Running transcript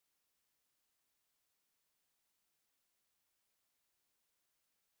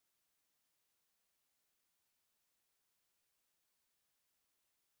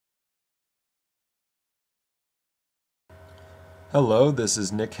Hello, this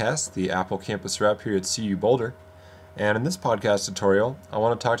is Nick Hess, the Apple campus rep here at CU-Boulder, and in this podcast tutorial, I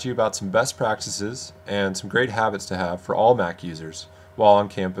want to talk to you about some best practices and some great habits to have for all Mac users while on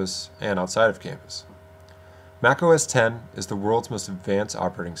campus and outside of campus. Mac OS X is the world's most advanced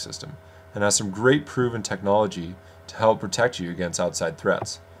operating system and has some great proven technology to help protect you against outside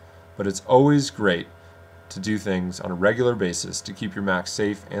threats, but it's always great to do things on a regular basis to keep your Mac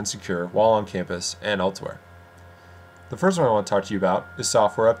safe and secure while on campus and elsewhere. The first one I want to talk to you about is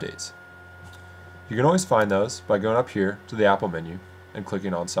software updates. You can always find those by going up here to the Apple menu and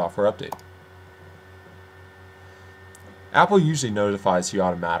clicking on Software Update. Apple usually notifies you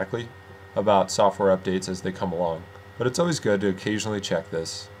automatically about software updates as they come along, but it's always good to occasionally check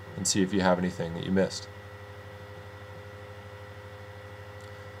this and see if you have anything that you missed.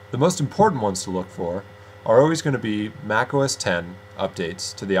 The most important ones to look for are always going to be Mac OS X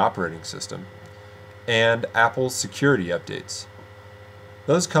updates to the operating system and Apple's security updates.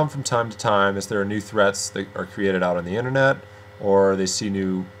 Those come from time to time as there are new threats that are created out on the internet, or they see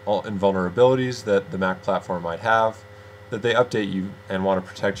new vulnerabilities that the Mac platform might have that they update you and want to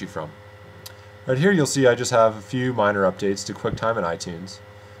protect you from. Right here you'll see I just have a few minor updates to QuickTime and iTunes,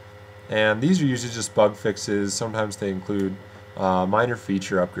 and these are usually just bug fixes. Sometimes they include minor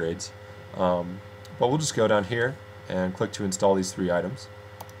feature upgrades, but we'll just go down here and click to install these three items.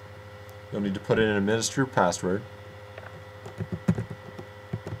 You'll need to put in an administrator password,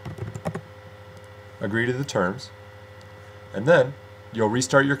 agree to the terms, and then you'll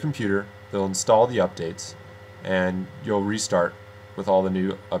restart your computer, they'll install the updates, and you'll restart with all the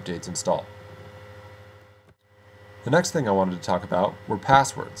new updates installed. The next thing I wanted to talk about were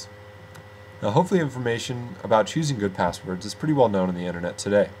passwords. Now hopefully information about choosing good passwords is pretty well known on the internet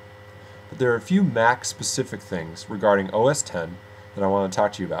today, but there are a few Mac specific things regarding OS X that I want to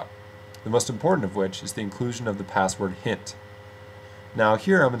talk to you about. The most important of which is the inclusion of the password hint. Now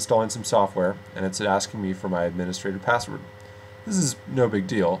here I'm installing some software and it's asking me for my administrator password. This is no big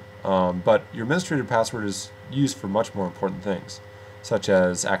deal, but your administrator password is used for much more important things, such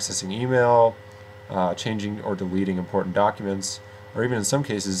as accessing email, changing or deleting important documents, or even in some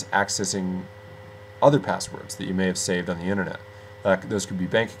cases accessing other passwords that you may have saved on the internet. Those could be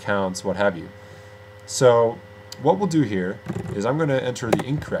bank accounts, what have you. So what we'll do here is I'm going to enter the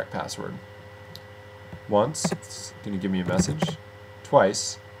incorrect password. Once, it's going to give me a message.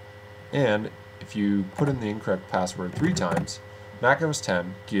 Twice, and if you put in the incorrect password 3 times, Mac OS X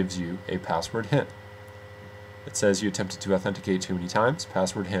gives you a password hint. It says you attempted to authenticate too many times,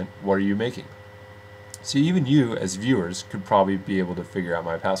 password hint, what are you making? So even you as viewers could probably be able to figure out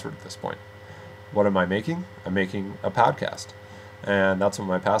my password at this point. What am I making? I'm making a podcast, and that's what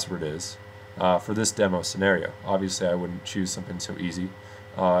my password is. For this demo scenario. Obviously I wouldn't choose something so easy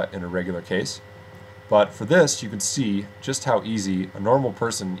in a regular case, but for this you can see just how easy a normal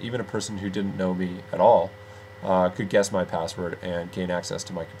person, even a person who didn't know me at all, could guess my password and gain access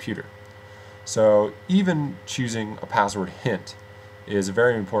to my computer. So even choosing a password hint is a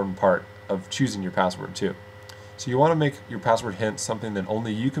very important part of choosing your password too. So you want to make your password hint something that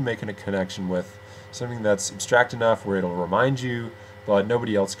only you can make a connection with, something that's abstract enough where it'll remind you but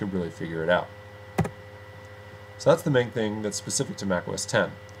nobody else could really figure it out. So that's the main thing that's specific to Mac OS X.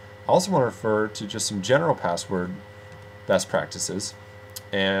 I also want to refer to just some general password best practices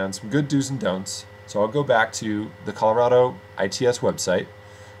and some good do's and don'ts. So I'll go back to the Colorado ITS website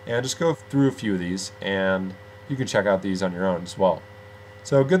and just go through a few of these, and you can check out these on your own as well.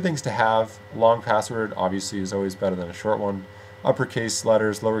 So good things to have: long password obviously is always better than a short one. Uppercase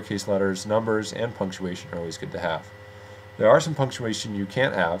letters, lowercase letters, numbers, and punctuation are always good to have. There are some punctuation you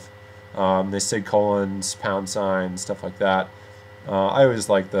can't have. They say colons, pound signs, stuff like that. I always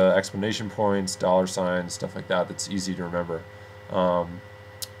like the exclamation points, dollar signs, stuff like that. That's easy to remember. But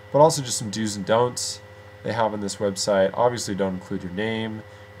also just some do's and don'ts they have on this website. Obviously don't include your name,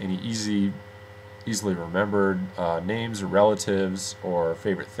 any easily remembered names or relatives or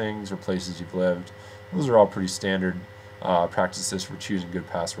favorite things or places you've lived. Those are all pretty standard practices for choosing good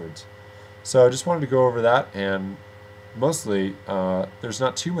passwords. So I just wanted to go over that, and mostly, there's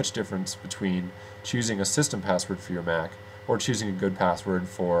not too much difference between choosing a system password for your Mac or choosing a good password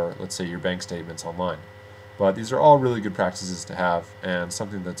for, let's say, your bank statements online. But these are all really good practices to have and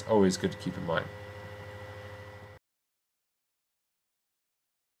something that's always good to keep in mind.